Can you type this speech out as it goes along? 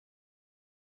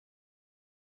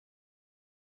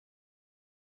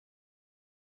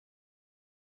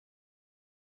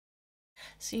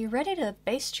So you ready to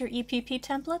baste your EPP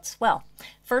templates? Well,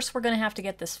 first we're going to have to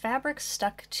get this fabric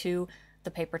stuck to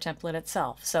the paper template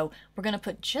itself. So we're going to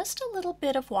put just a little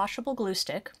bit of washable glue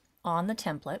stick on the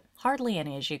template, hardly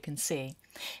any as you can see,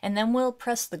 and then we'll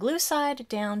press the glue side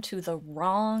down to the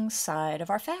wrong side of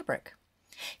our fabric.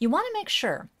 You want to make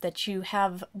sure that you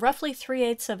have roughly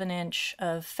 3/8 of an inch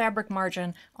of fabric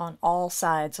margin on all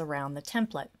sides around the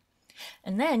template.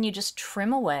 And then you just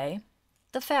trim away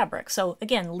the fabric. So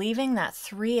again, leaving that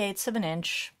 3/8 of an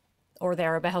inch or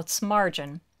thereabouts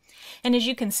margin. And as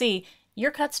you can see,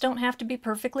 your cuts don't have to be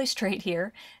perfectly straight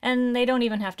here, and they don't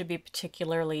even have to be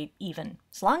particularly even.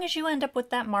 As long as you end up with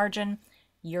that margin,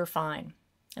 you're fine.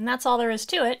 And that's all there is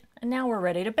to it, and now we're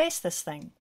ready to baste this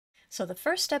thing. So the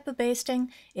first step of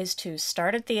basting is to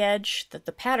start at the edge that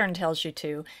the pattern tells you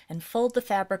to and fold the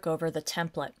fabric over the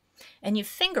template. And you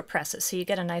finger press it so you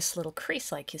get a nice little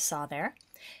crease like you saw there.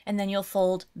 And then you'll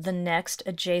fold the next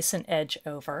adjacent edge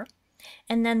over.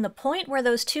 And then the point where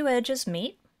those two edges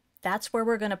meet, that's where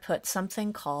we're going to put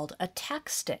something called a tack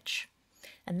stitch.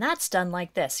 And that's done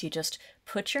like this. You just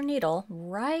put your needle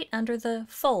right under the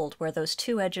fold where those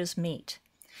two edges meet.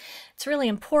 It's really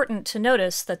important to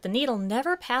notice that the needle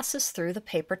never passes through the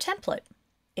paper template.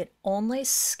 It only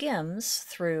skims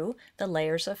through the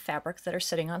layers of fabric that are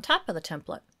sitting on top of the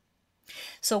template.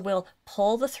 So we'll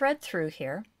pull the thread through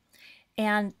here,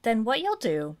 and then what you'll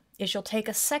do is you'll take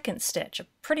a second stitch, a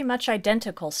pretty much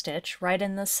identical stitch, right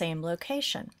in the same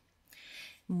location.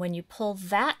 When you pull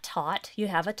that taut, you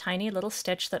have a tiny little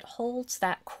stitch that holds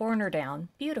that corner down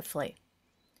beautifully.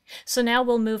 So now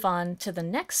we'll move on to the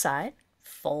next side,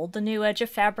 fold the new edge of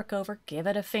fabric over, give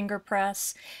it a finger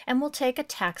press, and we'll take a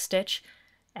tack stitch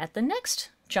at the next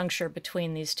juncture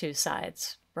between these two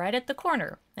sides, right at the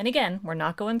corner. And again, we're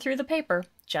not going through the paper,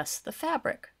 just the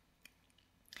fabric.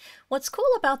 What's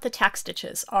cool about the tack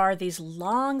stitches are these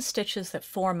long stitches that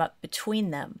form up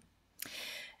between them.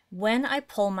 When I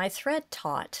pull my thread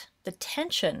taut, the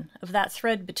tension of that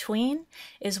thread between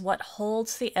is what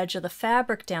holds the edge of the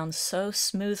fabric down so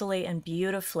smoothly and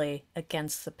beautifully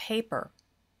against the paper.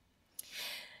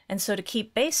 And so to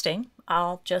keep basting,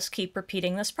 I'll just keep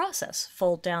repeating this process.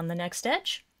 Fold down the next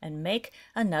edge and make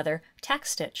another tack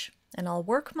stitch. And I'll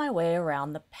work my way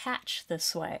around the patch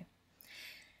this way.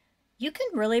 You can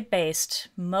really baste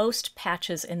most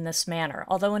patches in this manner,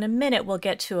 although in a minute we'll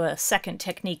get to a second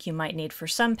technique you might need for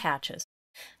some patches.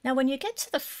 Now when you get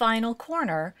to the final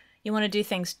corner, you want to do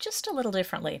things just a little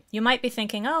differently. You might be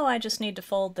thinking, oh, I just need to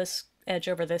fold this edge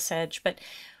over this edge, but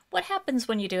what happens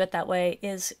when you do it that way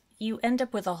is you end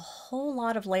up with a whole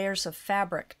lot of layers of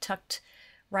fabric tucked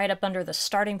right up under the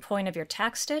starting point of your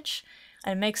tack stitch,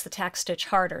 and it makes the tack stitch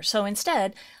harder. So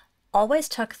instead, always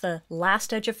tuck the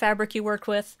last edge of fabric you worked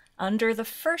with under the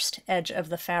first edge of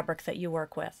the fabric that you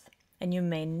work with. And you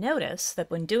may notice that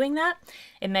when doing that,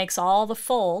 it makes all the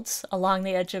folds along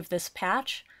the edge of this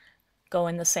patch go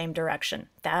in the same direction.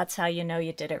 That's how you know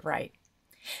you did it right.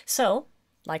 So,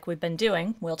 like we've been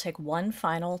doing, we'll take one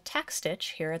final tack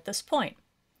stitch here at this point.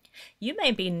 You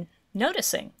may be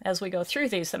noticing as we go through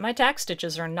these that my tack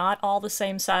stitches are not all the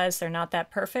same size, they're not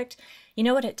that perfect. You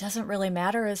know what, it doesn't really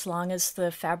matter as long as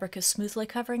the fabric is smoothly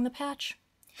covering the patch.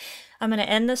 I'm going to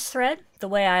end this thread the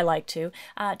way I like to,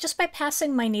 just by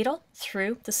passing my needle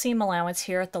through the seam allowance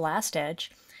here at the last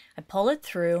edge. I pull it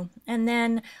through and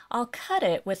then I'll cut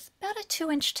it with about a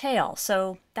 2-inch tail,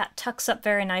 so that tucks up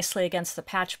very nicely against the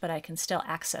patch, but I can still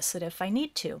access it if I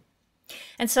need to.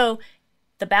 And so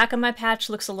the back of my patch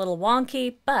looks a little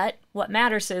wonky, but what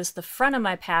matters is the front of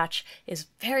my patch is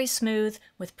very smooth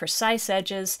with precise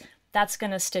edges. That's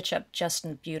going to stitch up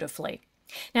just beautifully.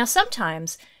 Now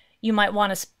sometimes you might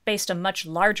want to baste a much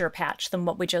larger patch than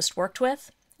what we just worked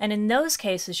with, and in those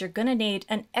cases you're going to need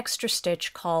an extra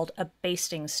stitch called a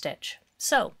basting stitch.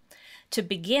 So to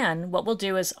begin, what we'll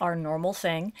do is our normal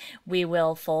thing. We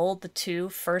will fold the two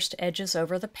first edges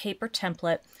over the paper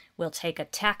template. We'll take a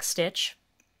tack stitch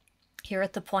here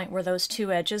at the point where those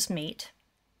two edges meet.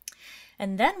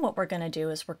 And then what we're going to do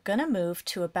is we're going to move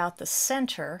to about the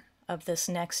center of this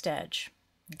next edge.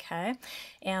 Okay,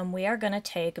 and we are going to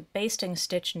take a basting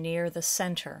stitch near the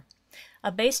center.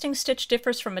 A basting stitch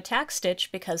differs from a tack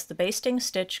stitch because the basting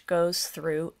stitch goes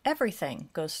through everything,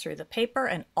 goes through the paper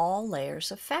and all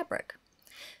layers of fabric.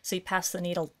 So you pass the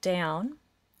needle down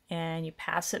and you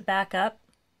pass it back up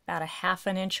about a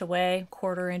 1/2 inch away,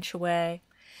 1/4 inch away,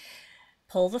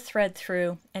 pull the thread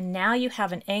through, and now you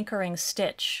have an anchoring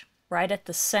stitch right at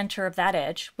the center of that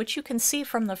edge, which you can see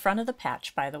from the front of the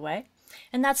patch, by the way.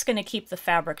 And that's going to keep the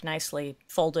fabric nicely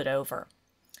folded over.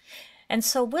 And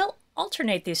so we'll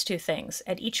alternate these two things.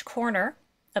 At each corner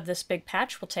of this big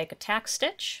patch, we'll take a tack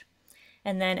stitch,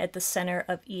 And then at the center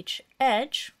of each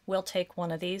edge, we'll take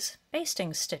one of these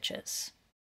basting stitches.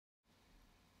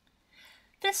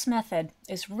 This method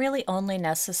is really only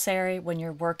necessary when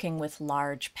you're working with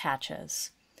large patches.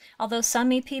 Although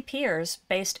some EPPers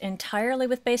baste entirely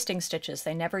with basting stitches,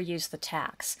 they never use the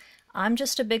tacks. I'm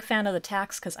just a big fan of the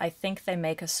tacks because I think they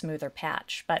make a smoother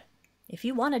patch, but if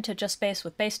you wanted to just baste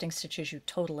with basting stitches, you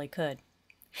totally could.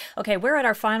 Okay, we're at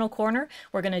our final corner.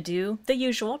 We're going to do the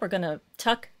usual. We're going to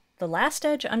tuck the last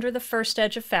edge under the first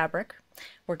edge of fabric.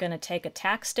 We're going to take a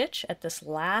tack stitch at this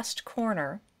last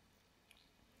corner.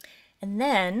 And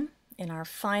then in our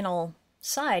final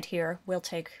side here, we'll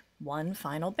take one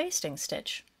final basting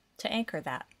stitch to anchor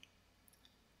that.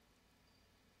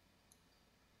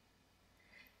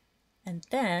 And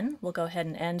then we'll go ahead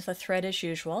and end the thread as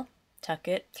usual, tuck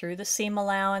it through the seam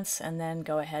allowance, and then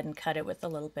go ahead and cut it with a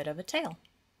little bit of a tail.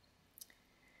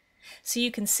 So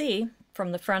you can see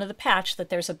from the front of the patch that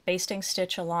there's a basting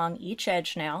stitch along each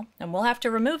edge now, and we'll have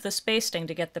to remove this basting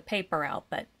to get the paper out,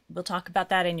 but we'll talk about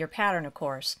that in your pattern, of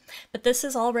course. But this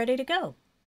is all ready to go.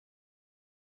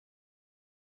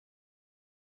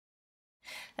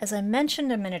 As I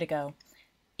mentioned a minute ago,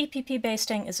 EPP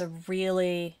basting is a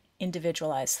really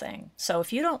individualized thing. So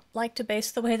if you don't like to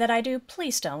baste the way that I do,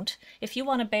 please don't. If you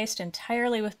want to baste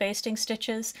entirely with basting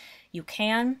stitches, you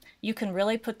can. You can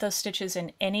really put those stitches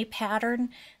in any pattern.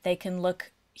 They can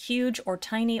look huge or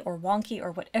tiny or wonky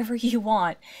or whatever you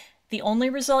want. The only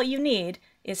result you need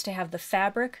is to have the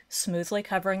fabric smoothly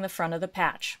covering the front of the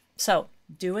patch. So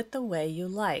do it the way you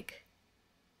like.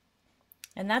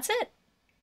 And that's it.